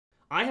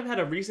I have had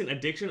a recent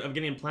addiction of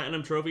getting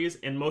platinum trophies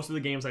in most of the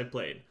games I've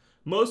played,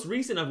 most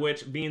recent of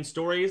which being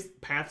Stories,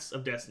 Paths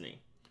of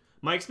Destiny.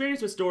 My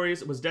experience with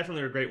Stories was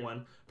definitely a great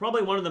one,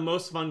 probably one of the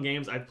most fun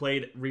games I've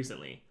played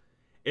recently.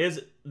 It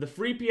is the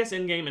free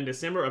PSN game in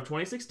December of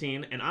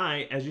 2016, and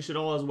I, as you should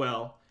all as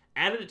well,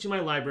 added it to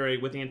my library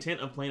with the intent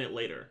of playing it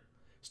later.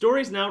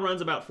 Stories now runs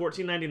about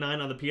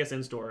 $14.99 on the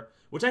PSN store,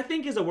 which I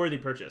think is a worthy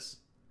purchase.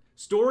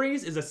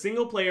 Stories is a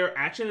single-player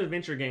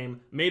action-adventure game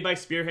made by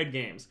Spearhead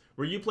Games,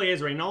 where you play as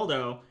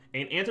Reynaldo,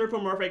 an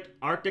anthropomorphic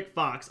Arctic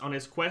fox on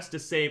his quest to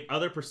save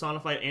other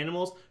personified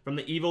animals from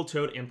the evil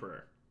Toad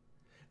Emperor.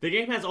 The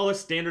game has all the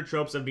standard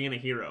tropes of being a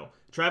hero,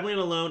 traveling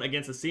alone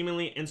against a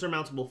seemingly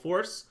insurmountable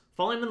force,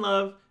 falling in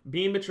love,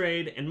 being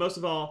betrayed, and most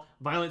of all,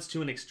 violence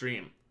to an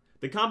extreme.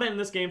 The combat in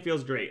this game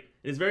feels great.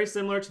 It is very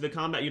similar to the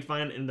combat you'd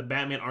find in the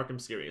Batman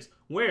Arkham series,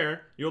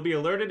 where you'll be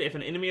alerted if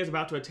an enemy is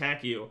about to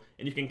attack you,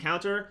 and you can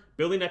counter,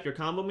 building up your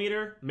combo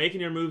meter,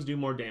 making your moves do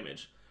more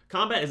damage.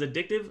 Combat is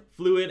addictive,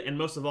 fluid, and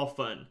most of all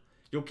fun.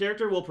 Your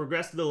character will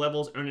progress through the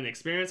levels, earning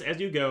experience as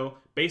you go,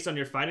 based on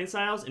your fighting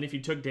styles and if you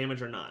took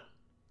damage or not.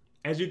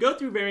 As you go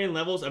through varying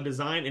levels of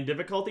design and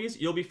difficulties,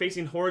 you'll be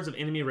facing hordes of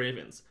enemy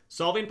ravens,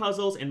 solving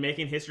puzzles and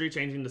making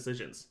history-changing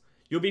decisions.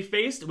 You'll be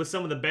faced with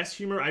some of the best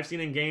humor I've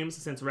seen in games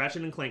since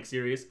Ratchet & Clank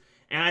series,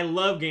 and I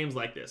love games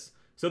like this,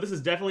 so this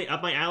is definitely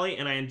up my alley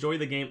and I enjoy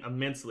the game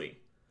immensely.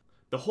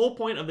 The whole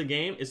point of the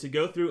game is to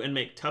go through and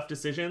make tough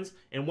decisions,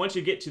 and once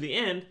you get to the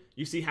end,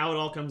 you see how it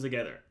all comes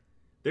together.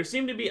 There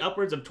seem to be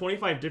upwards of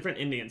 25 different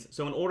endings,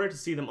 so in order to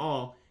see them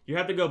all, you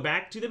have to go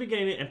back to the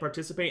beginning and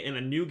participate in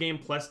a New Game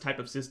Plus type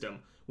of system,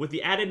 with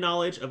the added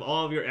knowledge of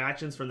all of your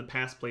actions from the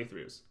past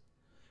playthroughs.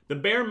 The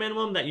bare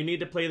minimum that you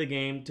need to play the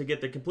game to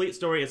get the complete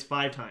story is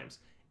 5 times,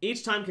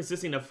 each time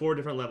consisting of 4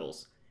 different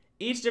levels.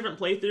 Each different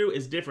playthrough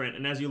is different,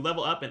 and as you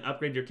level up and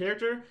upgrade your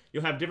character,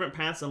 you'll have different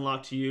paths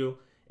unlocked to you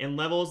and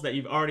levels that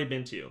you've already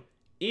been to.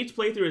 Each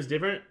playthrough is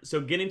different, so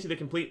getting to the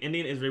complete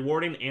ending is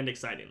rewarding and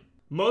exciting.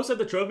 Most of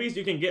the trophies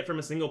you can get from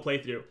a single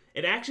playthrough.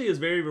 It actually is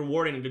very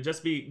rewarding to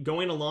just be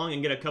going along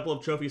and get a couple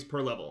of trophies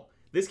per level.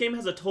 This game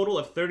has a total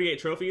of 38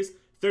 trophies,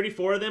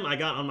 34 of them I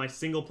got on my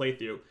single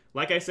playthrough.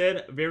 Like I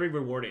said, very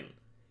rewarding.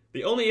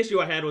 The only issue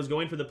I had was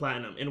going for the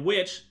platinum, in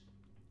which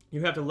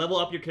you have to level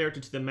up your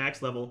character to the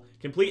max level,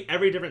 complete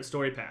every different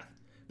story path.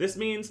 This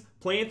means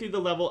playing through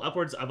the level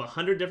upwards of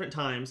 100 different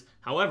times.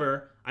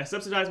 However, I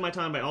subsidized my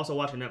time by also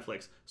watching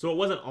Netflix, so it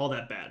wasn't all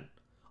that bad.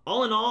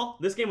 All in all,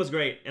 this game was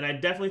great, and I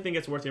definitely think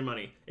it's worth your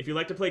money if you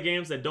like to play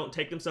games that don't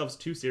take themselves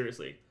too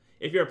seriously.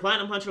 If you're a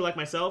platinum hunter like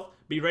myself,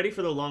 be ready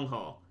for the long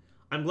haul.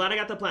 I'm glad I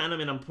got the platinum,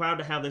 and I'm proud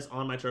to have this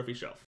on my trophy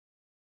shelf.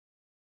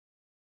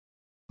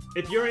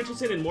 If you're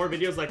interested in more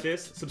videos like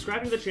this,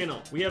 subscribe to the channel.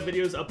 We have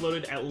videos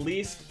uploaded at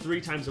least 3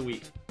 times a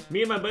week.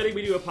 Me and my buddy,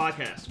 we do a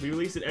podcast. We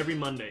release it every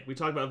Monday. We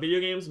talk about video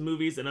games,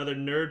 movies, and other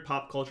nerd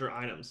pop culture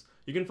items.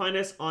 You can find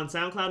us on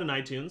SoundCloud and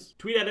iTunes.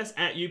 Tweet at us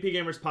at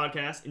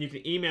UPGamersPodcast, and you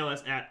can email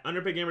us at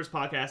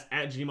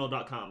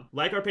underpaidgamerspodcast@gmail.com.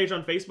 Like our page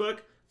on Facebook,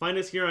 find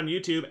us here on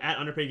YouTube at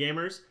Underpaid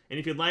Gamers, and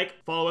if you'd like,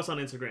 follow us on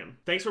Instagram.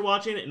 Thanks for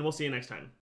watching, and we'll see you next time.